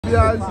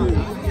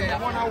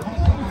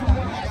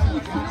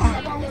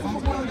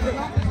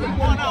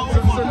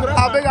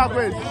How big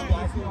Akwess?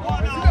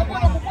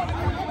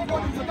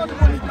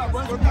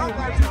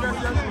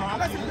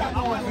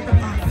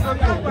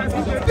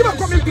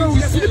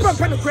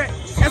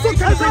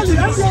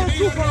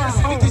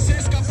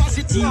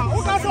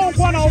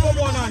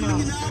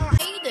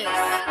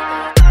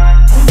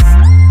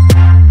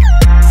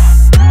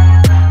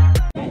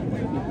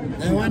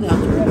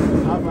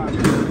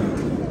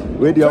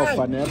 Where the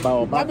offer never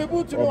or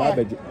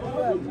baby?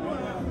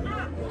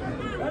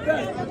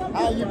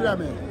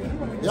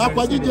 Ya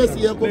kwa just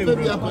here ko fe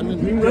bia kwa ni.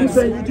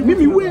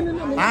 Mimi win.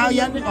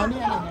 Ya ni oni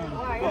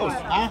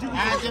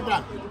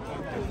jebra.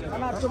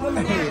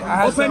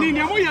 Opening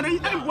ya mo ya na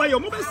emboy yo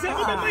mo be se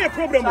mo be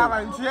problem. Mo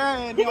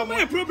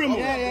be problem.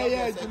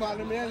 Yeah, Juma,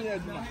 me yeah,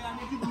 Juma.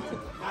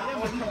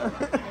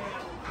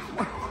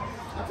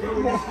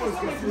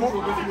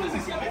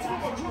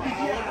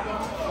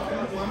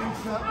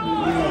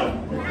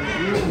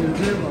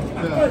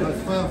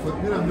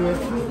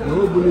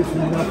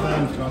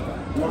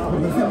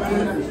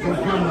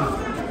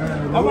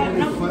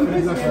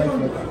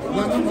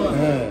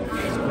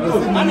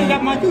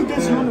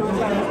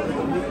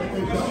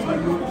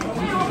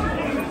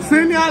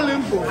 Senior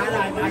Limpo.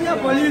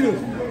 Poleeno.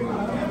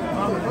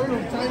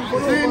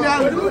 Senior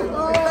Limpo.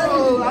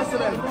 Oh,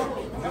 accident.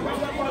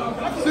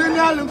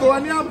 Senior Limpo,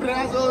 when you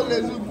play, so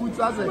let's do good.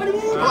 I say,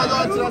 what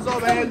are you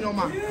over here, your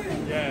man?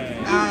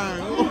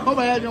 Yeah.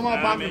 Over here, your man.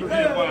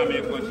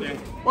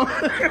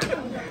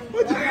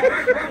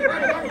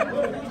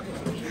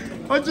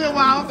 What you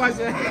want? What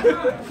you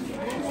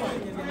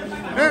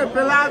Hey,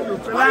 Poleeno.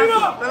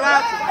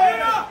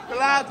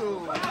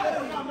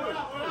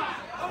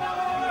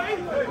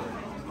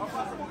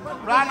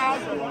 Run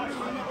out.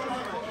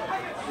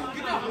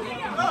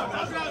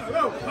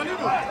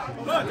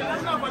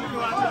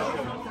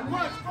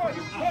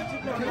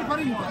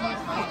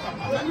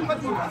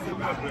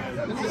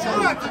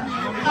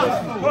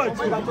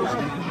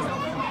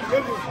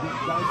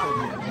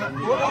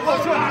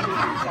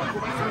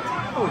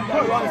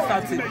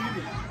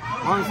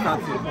 One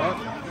started.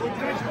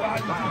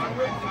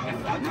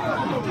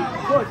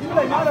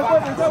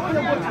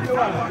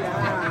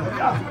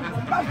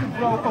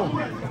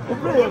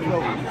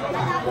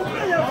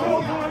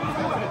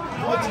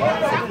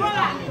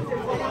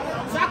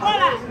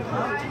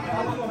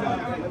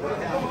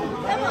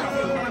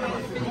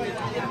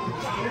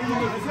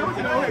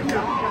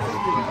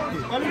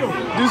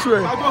 This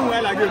way.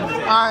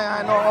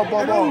 I know.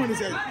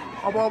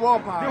 Obobo.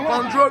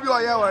 Control your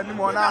hair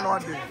anymore now.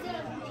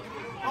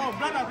 Oh,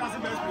 brother, that's the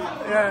best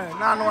player. Yeah,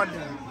 now no one.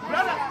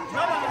 Brother,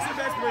 that's the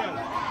best player.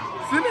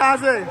 See me, I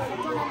say.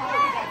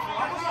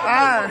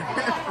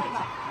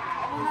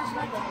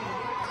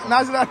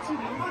 Nazrat.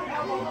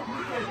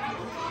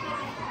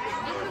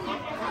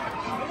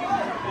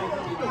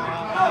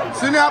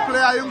 Senior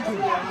player, Imku.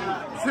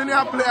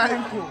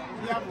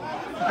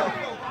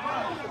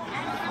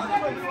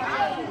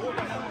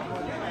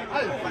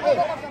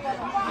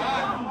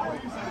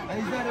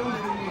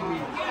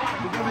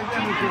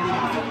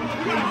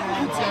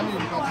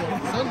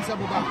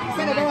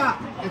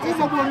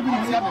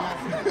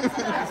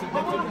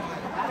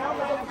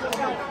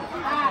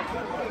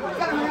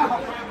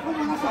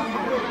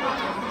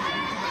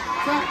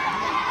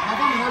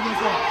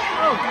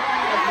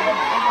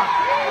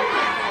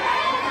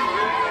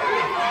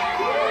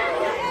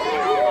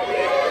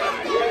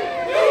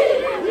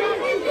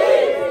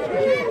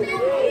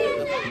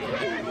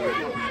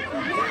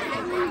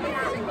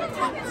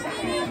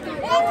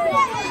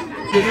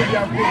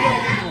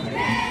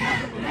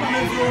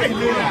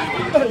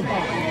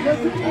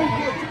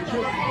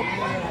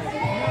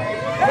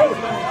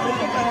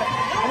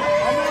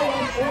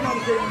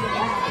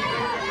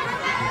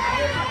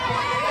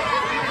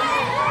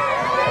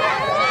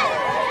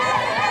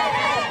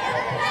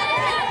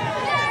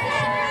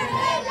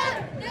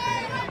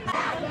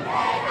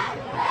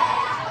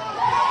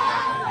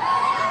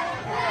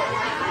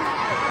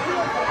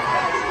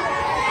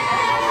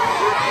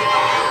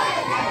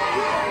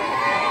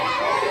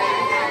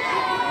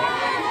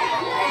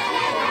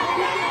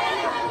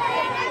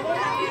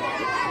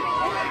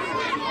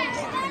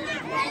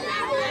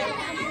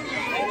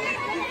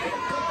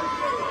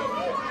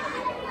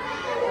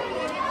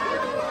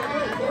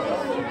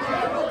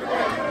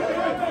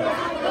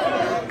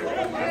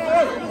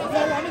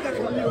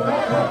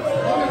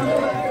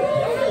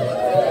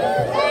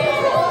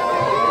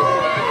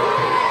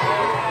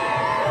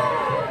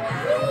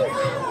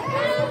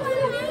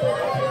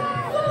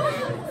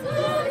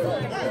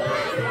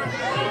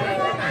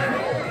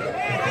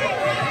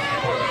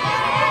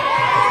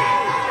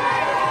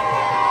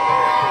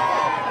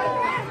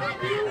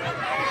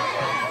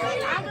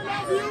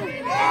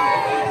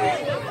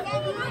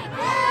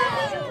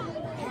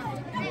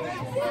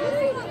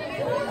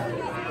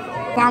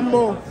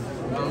 Pambo.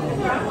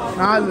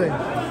 Naze.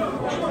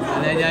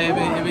 Aleja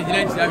ebe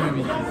direct la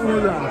bibi.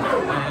 Ula.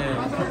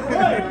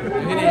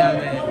 Ebe ya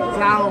be.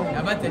 Ciao.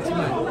 Ya ba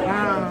Techiman.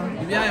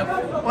 Bibi ayo.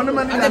 On the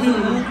money, I'm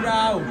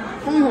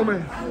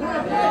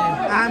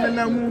in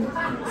a moon.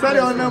 Sorry,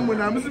 on the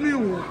moon, I'm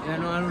you.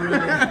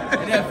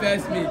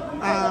 First me.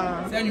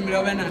 Send you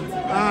over and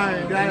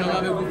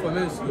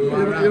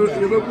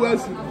you will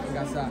bless you.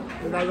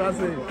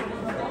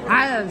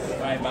 Yes.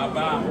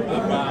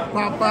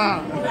 Papa.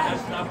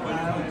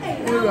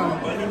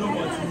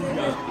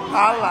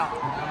 Allah.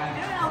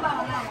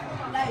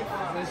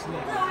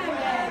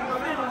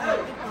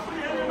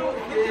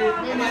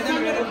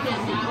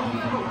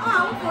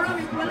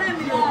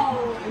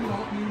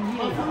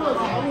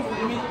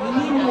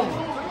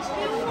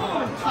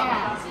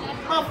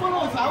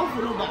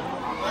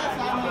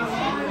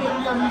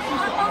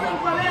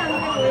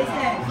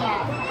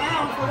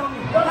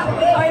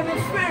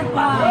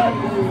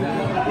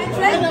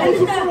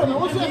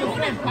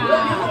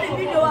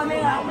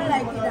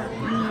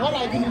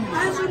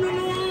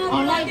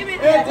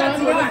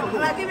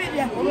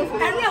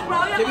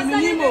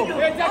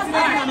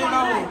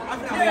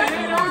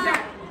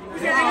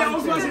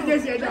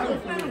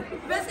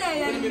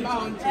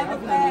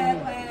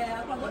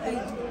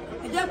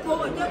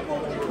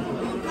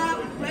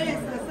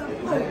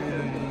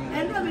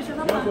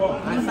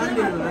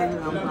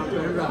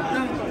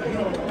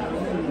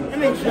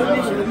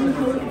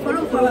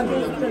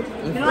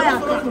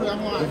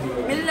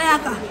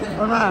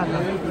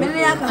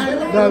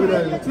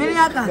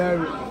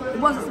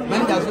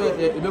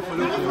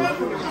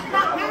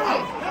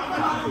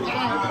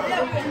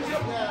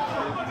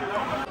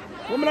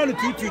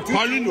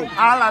 Poleeno.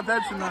 Allah,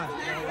 Techiman.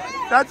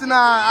 Techiman,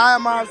 I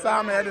am our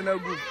Sam head in a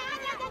group.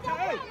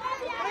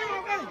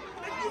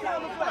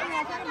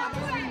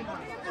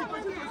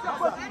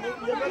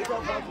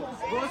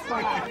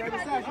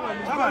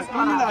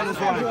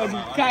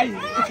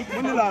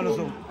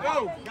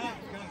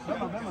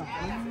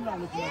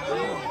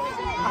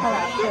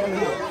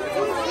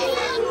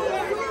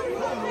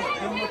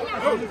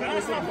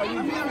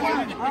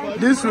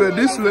 This way.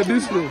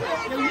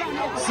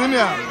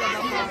 Senior.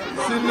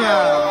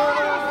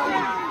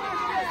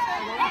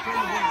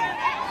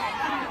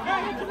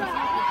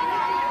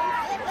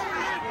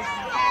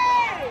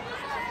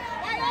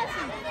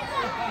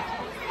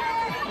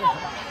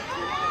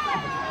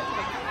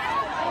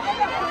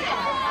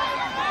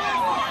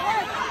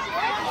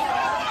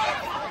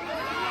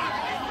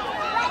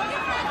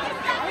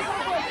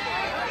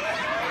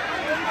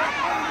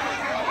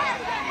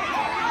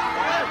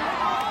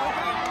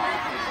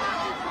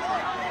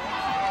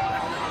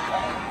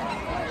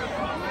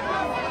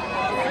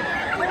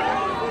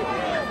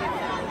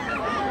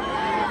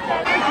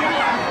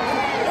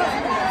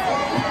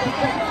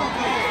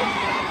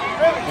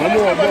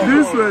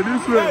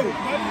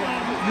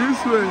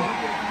 This way.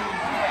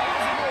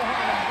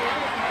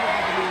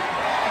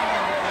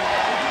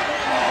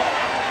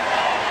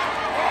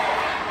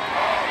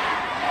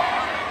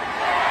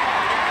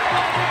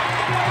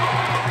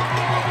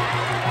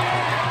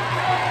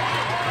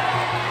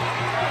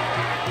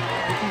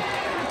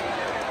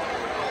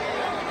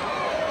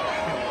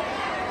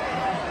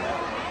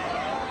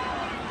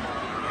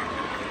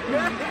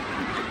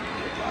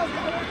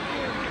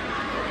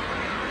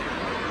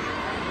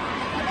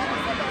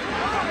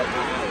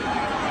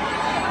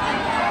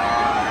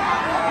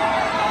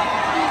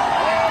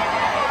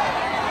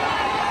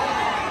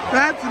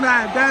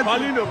 That's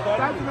Poleeno.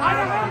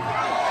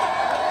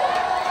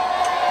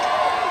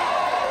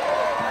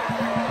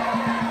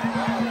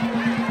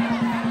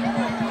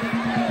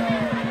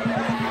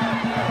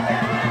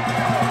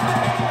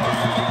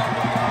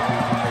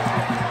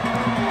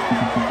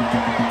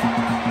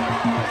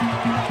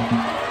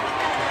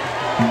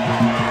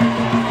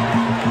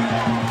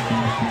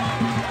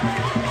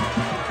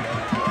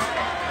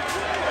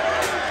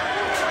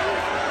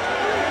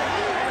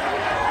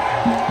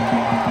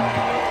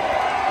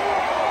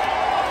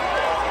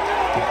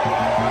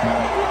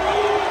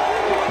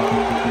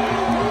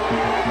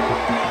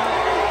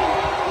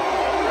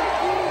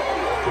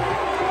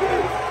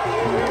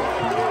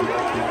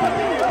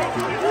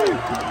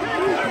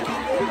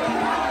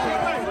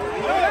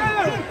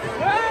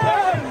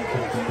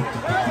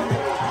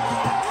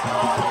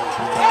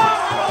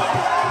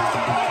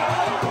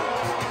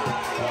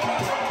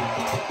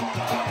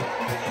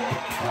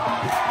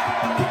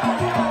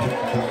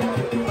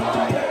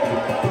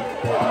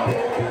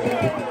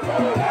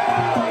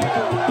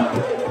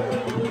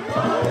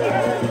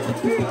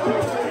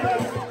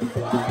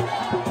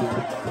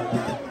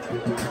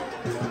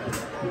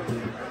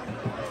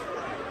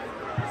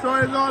 So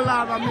it's all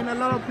love. I mean, a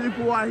lot of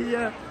people are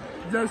here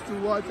just to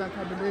watch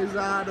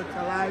Akabineza, the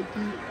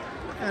Kalaki,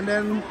 and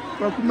then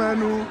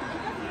Wakumanu,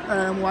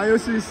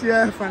 Wayosi is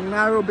here, from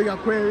Naro, big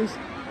Akwess,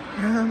 a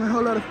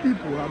whole lot of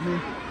people. I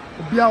mean,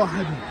 Biawa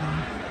Hadi.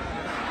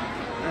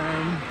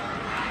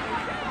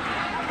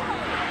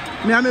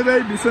 Me and my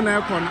baby, son,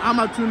 I'm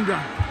a tundra.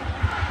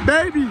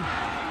 Baby!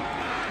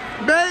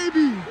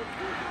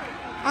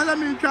 I'm a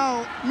Mika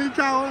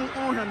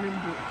on her.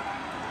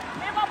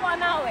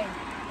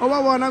 Over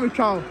one, I'm a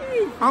child.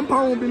 I'm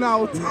pounding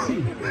out.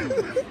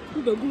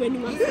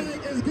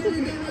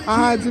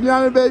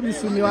 Jimmy, baby,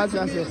 see me. What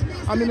I said.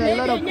 I mean, a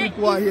lot of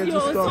people are here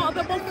to stop.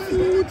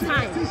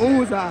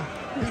 Who's that?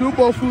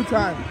 Super full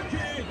time.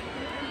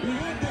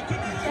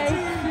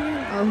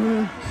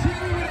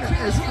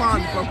 It's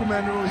fun for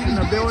Poleeno in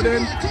the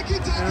building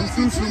and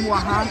Susu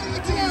Waha.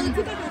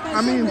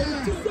 I mean,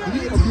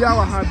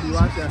 Obiawa happy,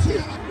 what I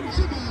said.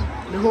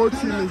 The whole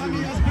team is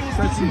in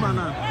Techiman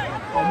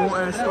or more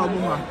as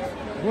Omuma.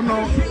 One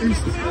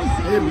East,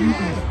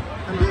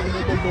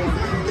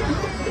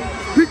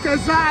 Pick a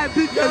side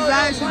in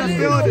the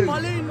building.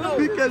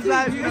 Pick a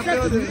side in the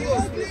building.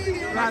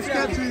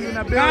 Basket is in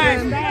the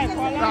building.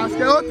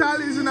 Basket Hotel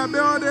is in the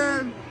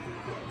building.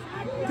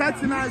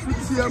 39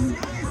 with him.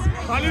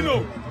 Poleeno.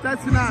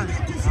 39.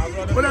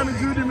 What am I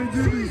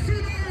doing?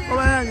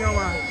 Over here, you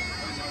man.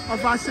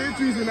 Of our is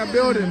in the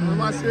building.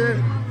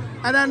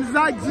 And then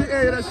Zach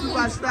GA, the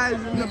superstar,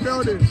 is in the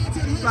building.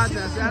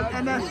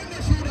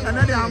 And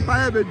then the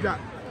umpire with that.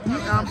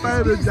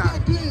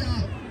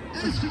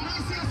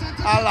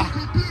 Allah.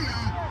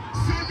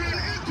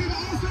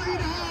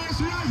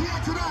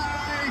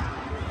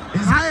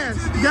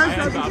 Highest. Against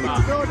the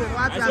building.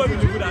 What's happening?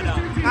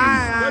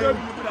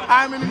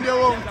 I'm in the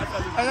room.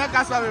 And I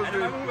can't say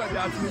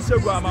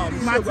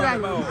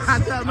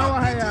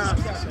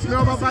no,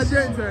 Papa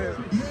James.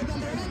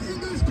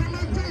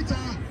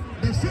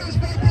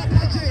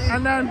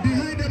 And then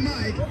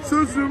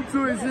Susum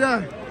too is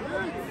here.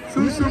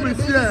 Susum is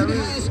here.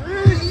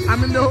 I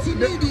mean, the whole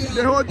team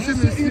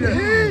is here.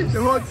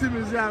 The whole team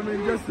is here. I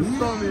mean, just to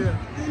storm here.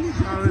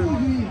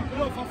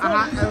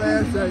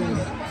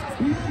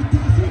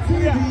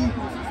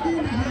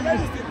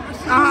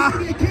 I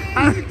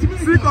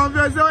see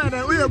conversion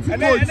and we have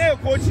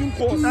coaching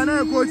course. And a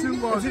coaching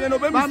course.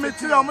 But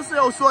I'm say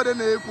also the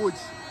coach.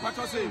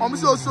 I'm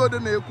also the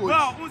coach.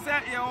 Well, who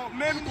said your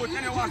main coach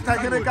and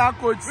technical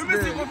coach? We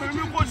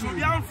coach will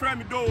be our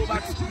friend though,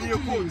 but be a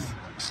coach.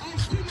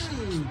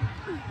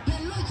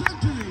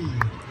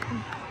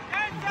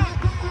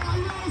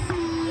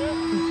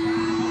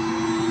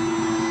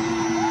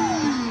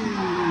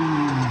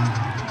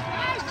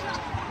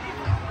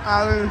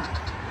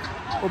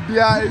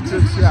 Obia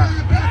Ethiopia.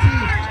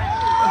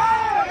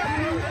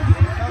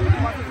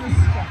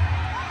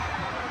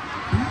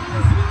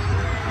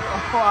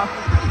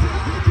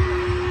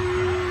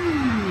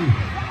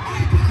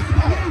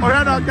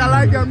 Already, I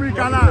like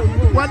American.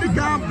 What the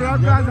camp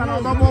programs and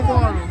all the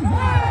ball.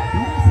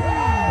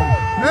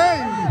 Hey.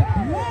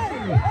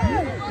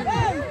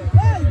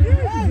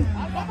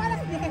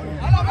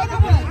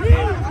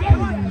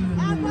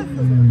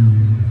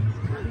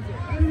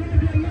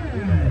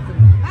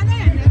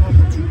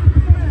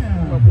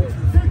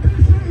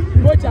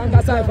 Coach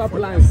Ankasa have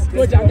plans.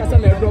 Coach Ankasa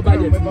may grow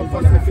budget.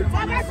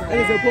 And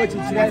it's a coach. She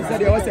said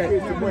they also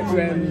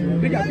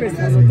bigger place.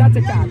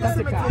 Tactical.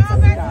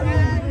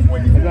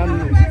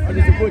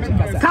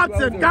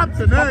 Captain,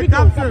 captain.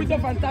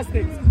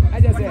 Fantastic. I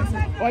just said.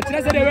 Or should I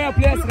say they were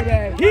players?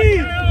 He.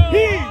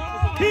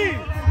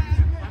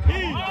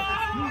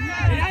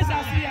 And I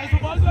shall see. I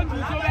suppose to go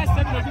rest of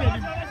the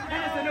game.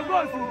 And it's a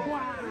goal to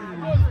one.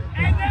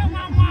 And then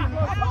one.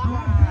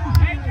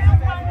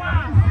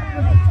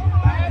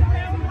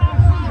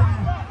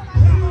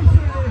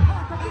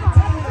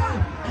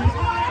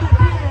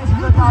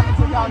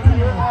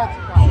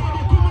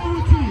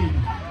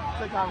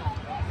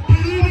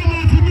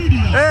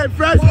 Hey,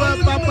 fresh boy,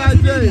 Papa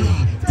J.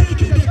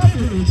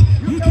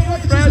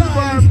 Fresh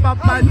boy,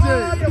 Papa J.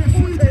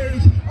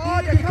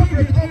 All the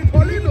coverage on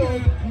Poleeno.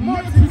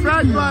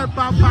 Fresh boy,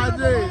 Papa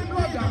J.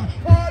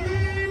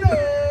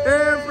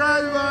 Hey,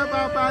 fresh boy,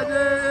 Papa J.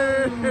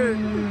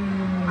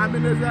 I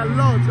mean, there's a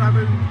lot. I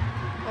mean,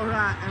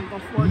 alright, and for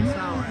 40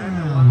 hours.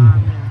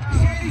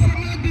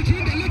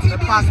 The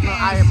pastor, I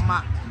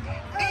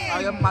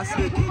am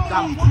massive.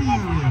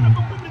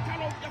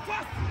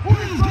 Who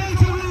is going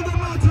to win the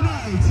match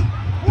tonight?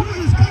 Who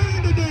is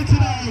carrying the day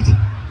tonight?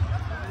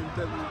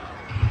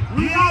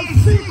 We have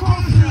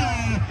Seacom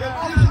here.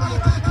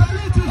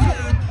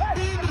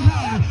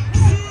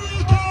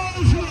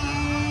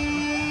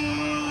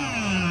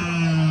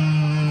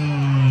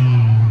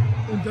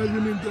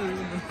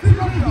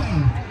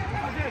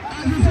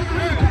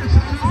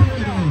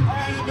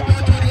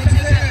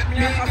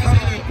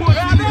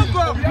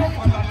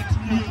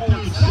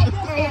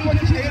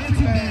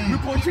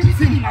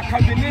 Team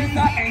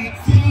Academia and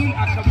team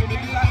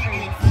Academia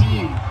and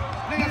team.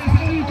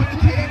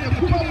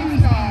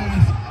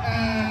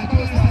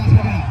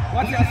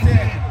 What you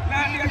say?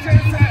 Now you can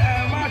say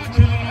match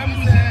with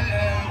Akwess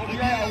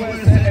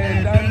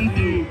and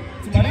Naro.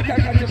 Tomorrow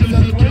can be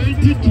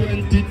 2023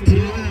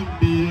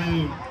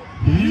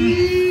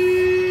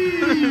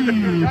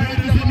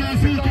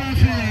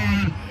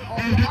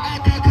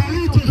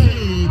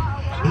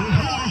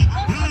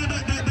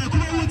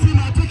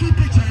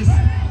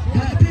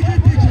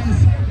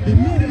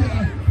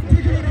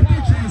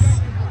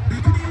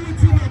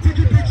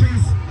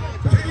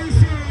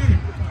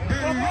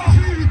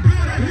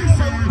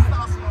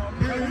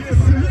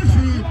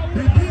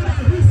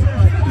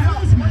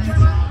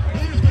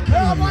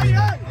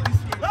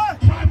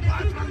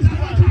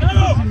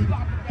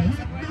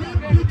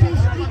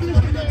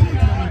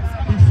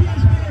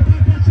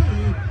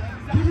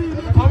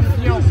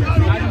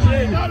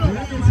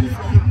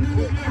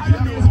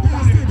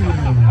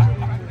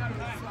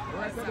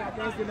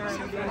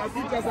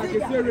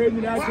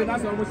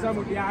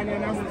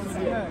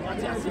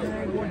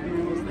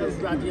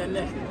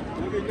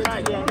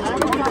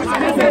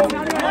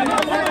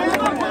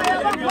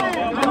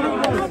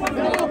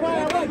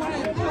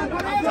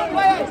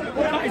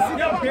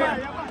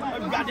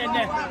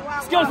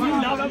 Excuse me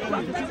now.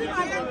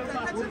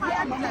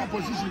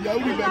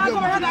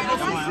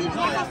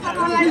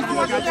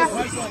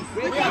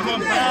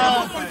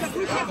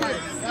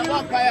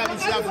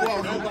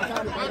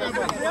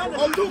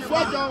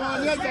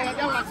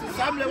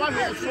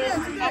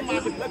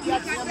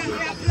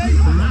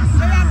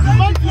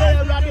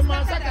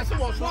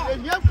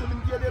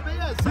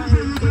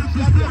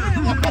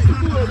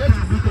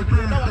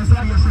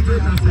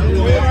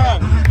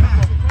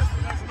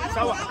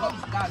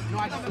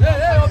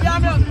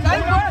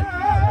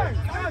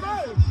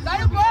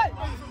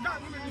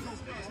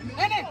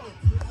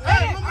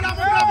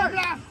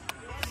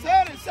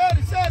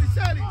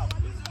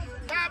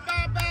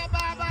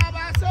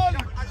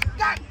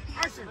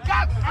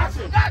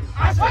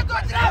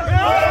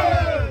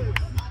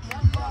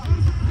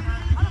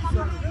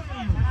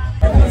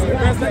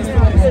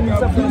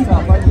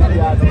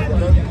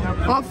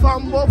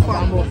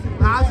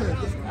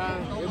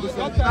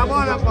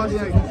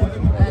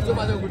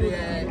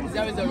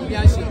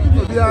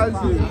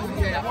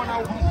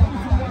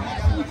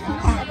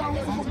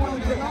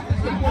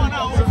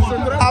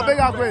 How big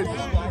Akwess?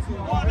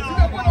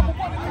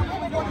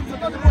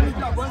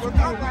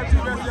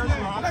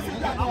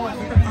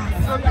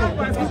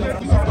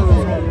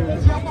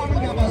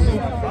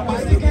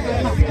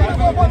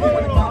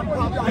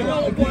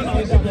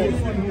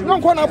 Não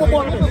corre na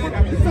bola.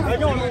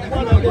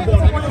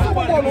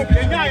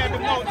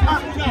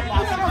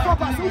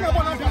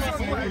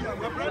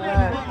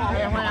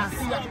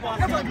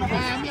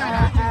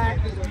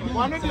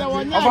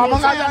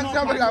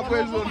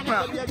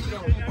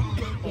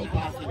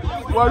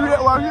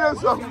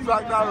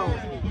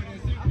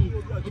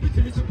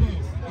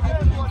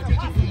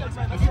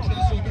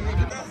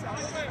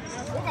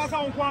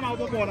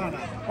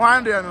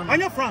 One day, no. On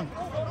your front.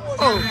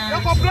 Oh,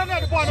 You're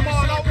complaining about the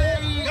ball now.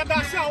 You're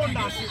dancing on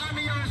that.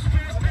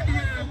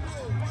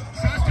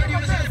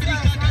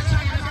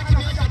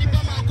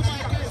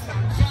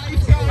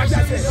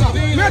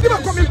 Me adi ma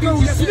come play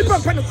with you. Nipa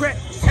pen kwe.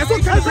 Eso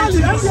cancel and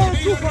you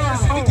super.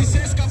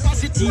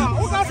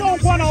 O ka so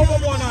nko na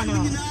obo na na.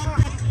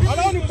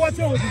 Ala oni bo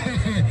che odi.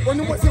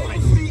 Oni mo se wai.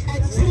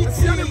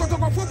 Si ani ko to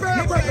ko fo pe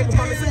ko e ko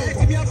pale se mo.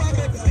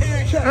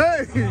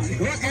 Hey.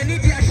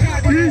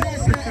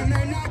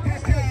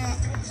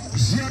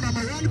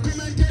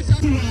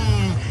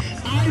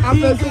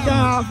 after second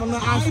half, no,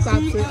 I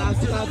started.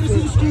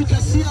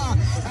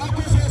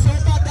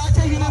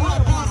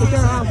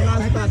 Second half, no,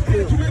 I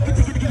started.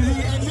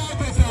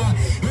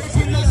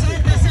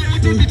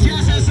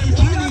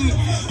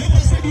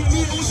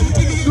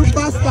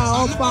 Superstar,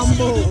 oh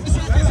Pambo.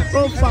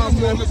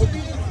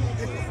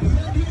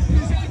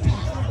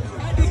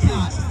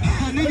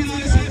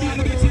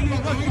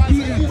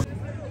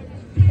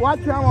 What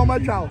time on my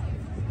child?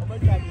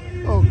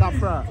 Oh,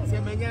 Kafra.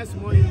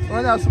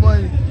 When I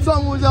small,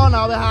 some was on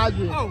our hard.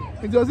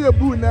 It was a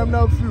boon, I'm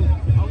not through.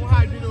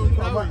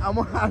 I'm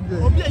hard.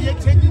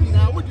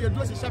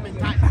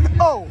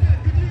 Oh,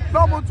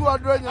 no more to a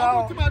drain.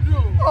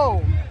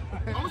 Oh,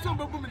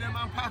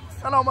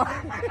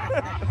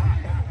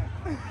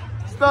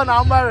 son,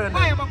 I'm married.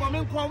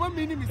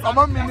 I'm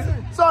a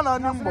minute. Son,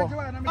 I'm nimble.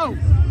 Oh,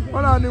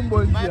 what are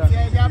nimble?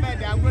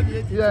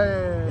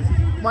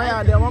 Yeah, my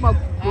idea, Mama,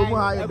 go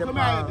higher the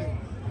power.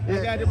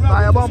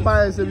 I am on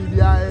by a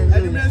behind.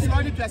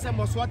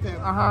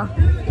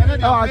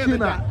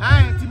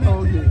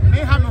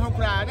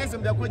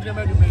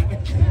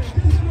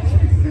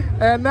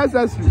 And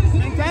necessary.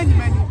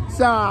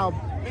 So,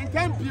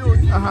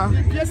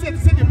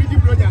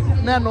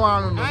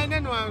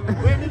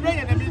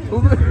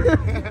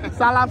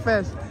 Salah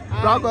first.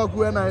 Braga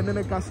Guena and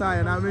then Kasai,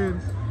 and I mean,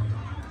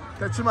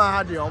 Techiman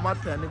had the Oma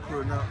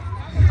Technical now.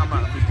 Come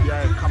on,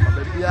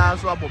 baby, I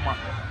saw Boma.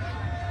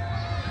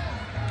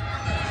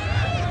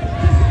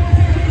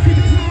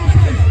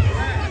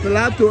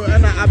 Pelato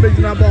and I bet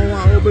you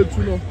about 1 over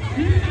 2.